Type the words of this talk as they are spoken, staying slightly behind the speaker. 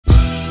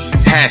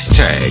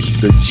Hashtag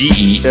the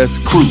GES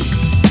crew.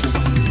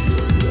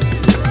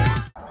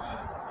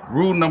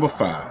 Rule number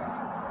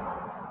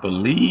 5,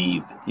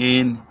 believe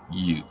in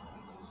you.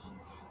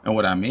 And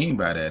what I mean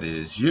by that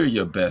is you're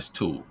your best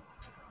tool.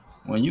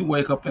 When you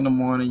wake up in the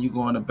morning, you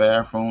go in the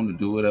bathroom to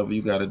do whatever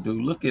you got to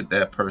do, look at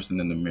that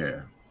person in the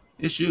mirror.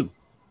 It's you.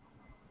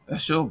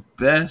 That's your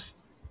best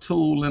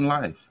tool in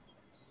life.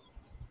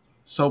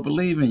 So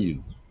believe in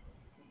you.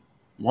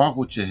 Walk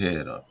with your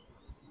head up.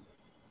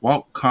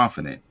 Walk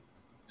confident.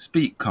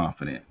 Speak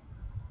confident.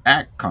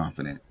 Act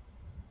confident.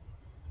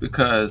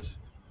 Because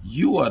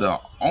you are the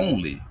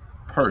only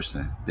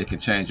person that can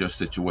change your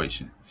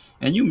situation.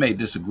 And you may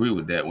disagree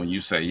with that when you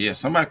say, yeah,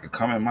 somebody could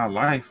come in my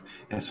life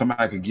and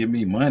somebody could give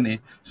me money,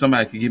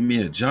 somebody could give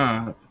me a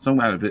job,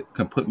 somebody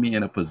can put me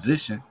in a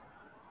position.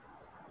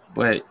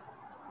 But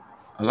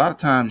a lot of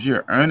times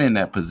you're earning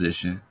that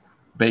position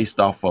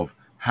based off of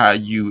how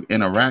you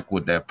interact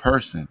with that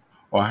person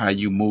or how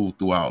you move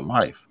throughout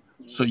life.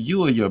 So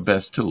you are your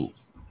best tool,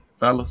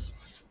 fellas.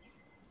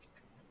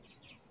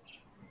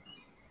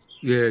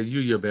 Yeah,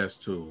 you're your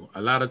best tool.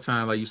 A lot of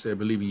times, like you said,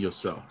 believe in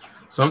yourself.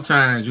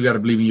 Sometimes you got to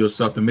believe in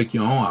yourself to make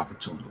your own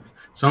opportunity.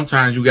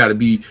 Sometimes you got to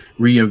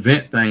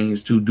reinvent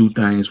things to do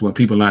things when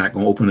people are not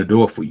going to open the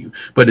door for you.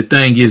 But the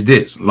thing is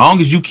this, long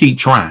as you keep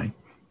trying,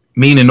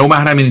 meaning no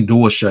matter how many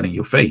doors shut in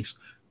your face,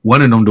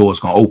 one of them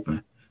doors going to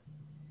open.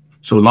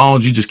 So long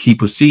as you just keep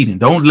proceeding,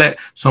 don't let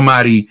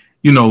somebody,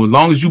 as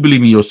long as you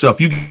believe in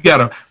yourself, you got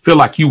to feel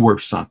like you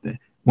worth something.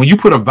 When you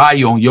put a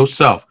value on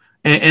yourself,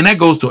 and that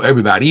goes to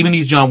everybody, even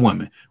these young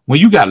women, when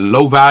you got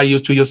low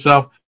values to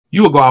yourself,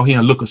 you will go out here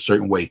and look a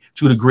certain way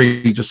to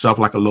degrade yourself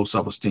like a low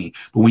self-esteem.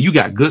 But when you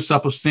got good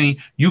self-esteem,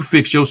 you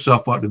fix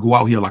yourself up to go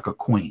out here like a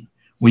queen.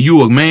 When you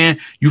a man,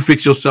 you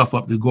fix yourself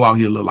up to go out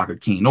here and look like a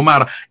king. No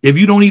matter if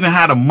you don't even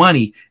have the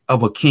money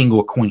of a king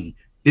or a queen,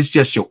 it's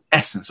just your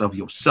essence of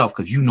yourself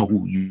because you know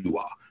who you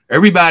are.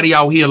 Everybody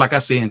out here, like I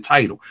say,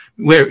 entitled,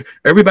 where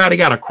everybody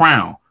got a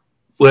crown,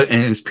 and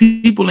it's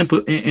people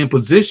in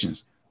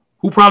positions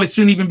who probably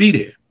shouldn't even be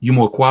there. You're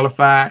more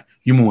qualified,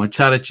 you're more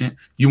intelligent,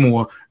 you're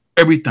more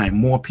everything,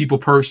 more people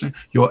person,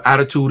 your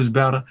attitude is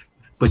better,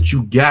 but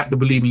you got to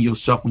believe in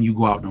yourself when you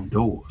go out them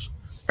doors.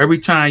 Every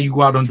time you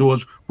go out them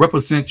doors,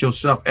 represent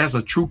yourself as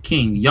a true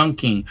king,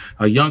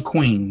 a young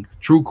queen,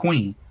 true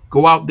queen.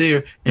 Go out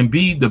there and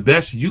be the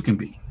best you can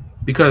be.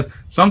 Because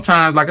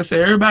sometimes, like I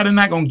said, everybody's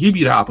not going to give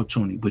you the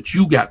opportunity, but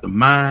you got the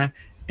mind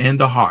and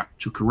the heart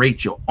to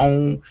create your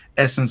own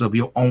essence of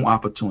your own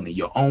opportunity,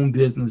 your own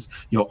business,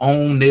 your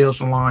own nail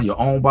salon, your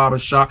own barber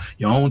shop,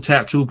 your own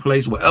tattoo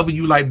place, whatever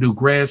you like to do,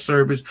 grass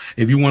service.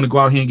 If you want to go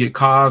out here and get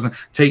cars and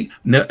take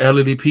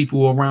elderly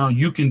people around,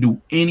 you can do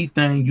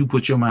anything you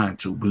put your mind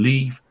to.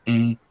 Believe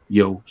in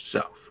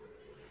yourself.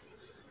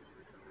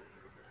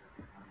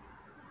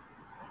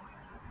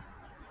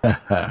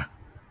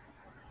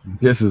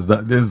 This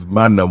is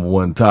my number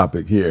one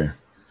topic here.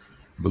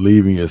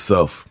 Believe in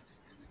yourself.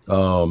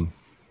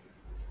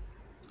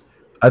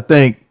 I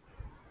think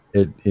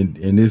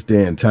in this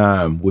day and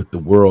time, with the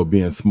world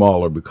being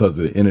smaller because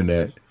of the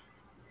internet,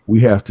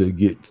 we have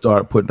to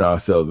start putting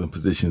ourselves in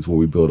positions where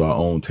we build our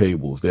own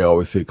tables. They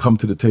always say, come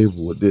to the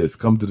table with this,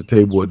 come to the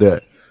table with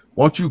that.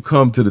 Once you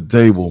come to the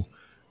table,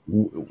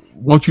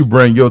 once you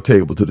bring your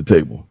table to the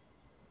table,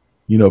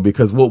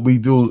 because what we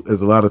do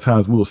is a lot of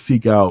times we'll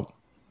seek out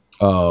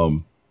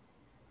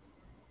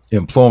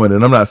employment.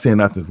 And I'm not saying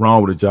nothing's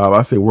wrong with a job.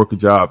 I say work a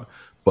job,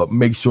 but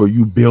make sure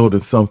you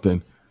building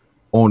something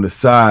on the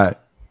side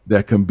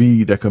that can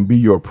be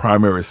your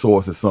primary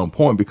source at some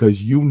point,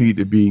 because you need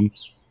to be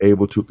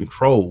able to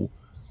control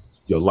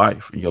your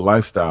life and your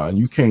lifestyle. And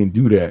you can't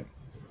do that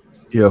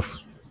if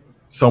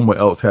someone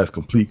else has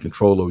complete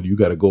control over you. You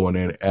got to go in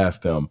there and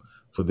ask them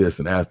for this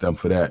and ask them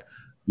for that.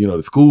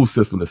 The school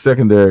system, the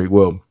secondary,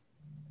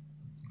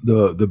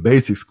 the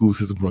basic school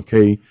system from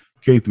K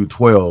through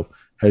 12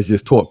 has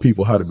just taught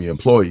people how to be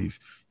employees.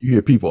 You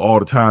hear people all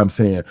the time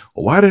saying,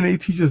 well, why didn't they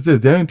teach us this?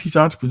 They didn't teach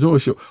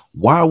entrepreneurship.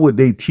 Why would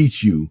they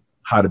teach you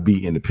how to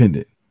be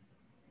independent?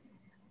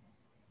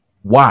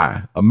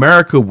 Why?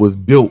 America was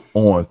built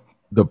on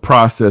the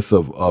process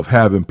of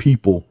having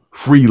people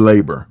free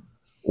labor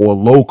or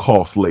low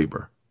cost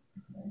labor.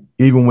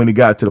 Even when it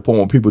got to the point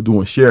where people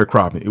doing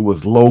sharecropping, it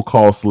was low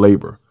cost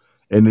labor.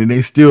 And then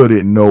they still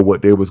didn't know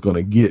what they was going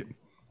to get.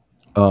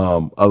 A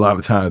lot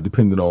of times,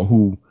 depending on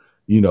who,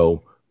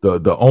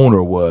 the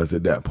owner was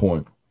at that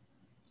point.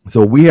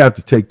 So we have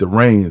to take the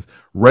reins.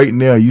 Right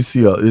now, you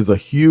see there's a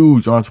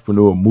huge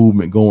entrepreneur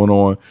movement going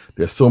on.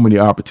 There's so many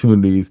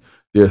opportunities.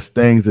 There's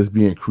things that's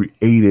being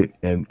created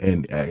and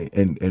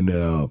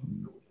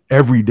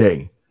every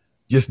day,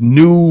 just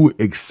new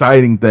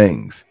exciting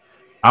things.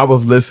 I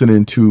was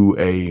listening to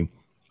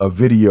a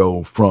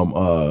video from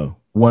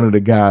one of the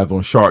guys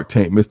on Shark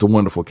Tank, Mr.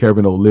 Wonderful,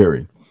 Kevin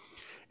O'Leary,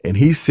 and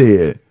he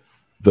said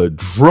the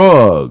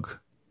drug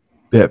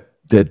that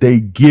they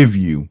give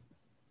you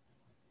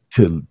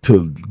to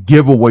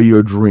give away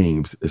your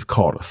dreams is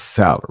called a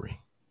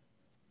salary.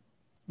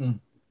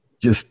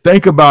 Just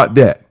think about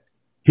that.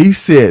 He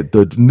said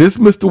this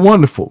Mr.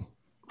 Wonderful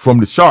from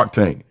the Shark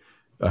Tank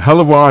a hell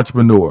of an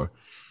entrepreneur.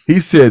 He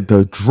said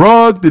the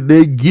drug that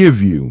they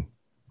give you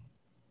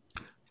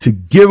to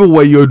give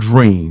away your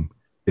dream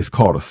is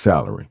called a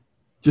salary.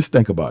 Just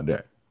think about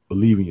that.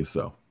 Believe in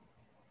yourself.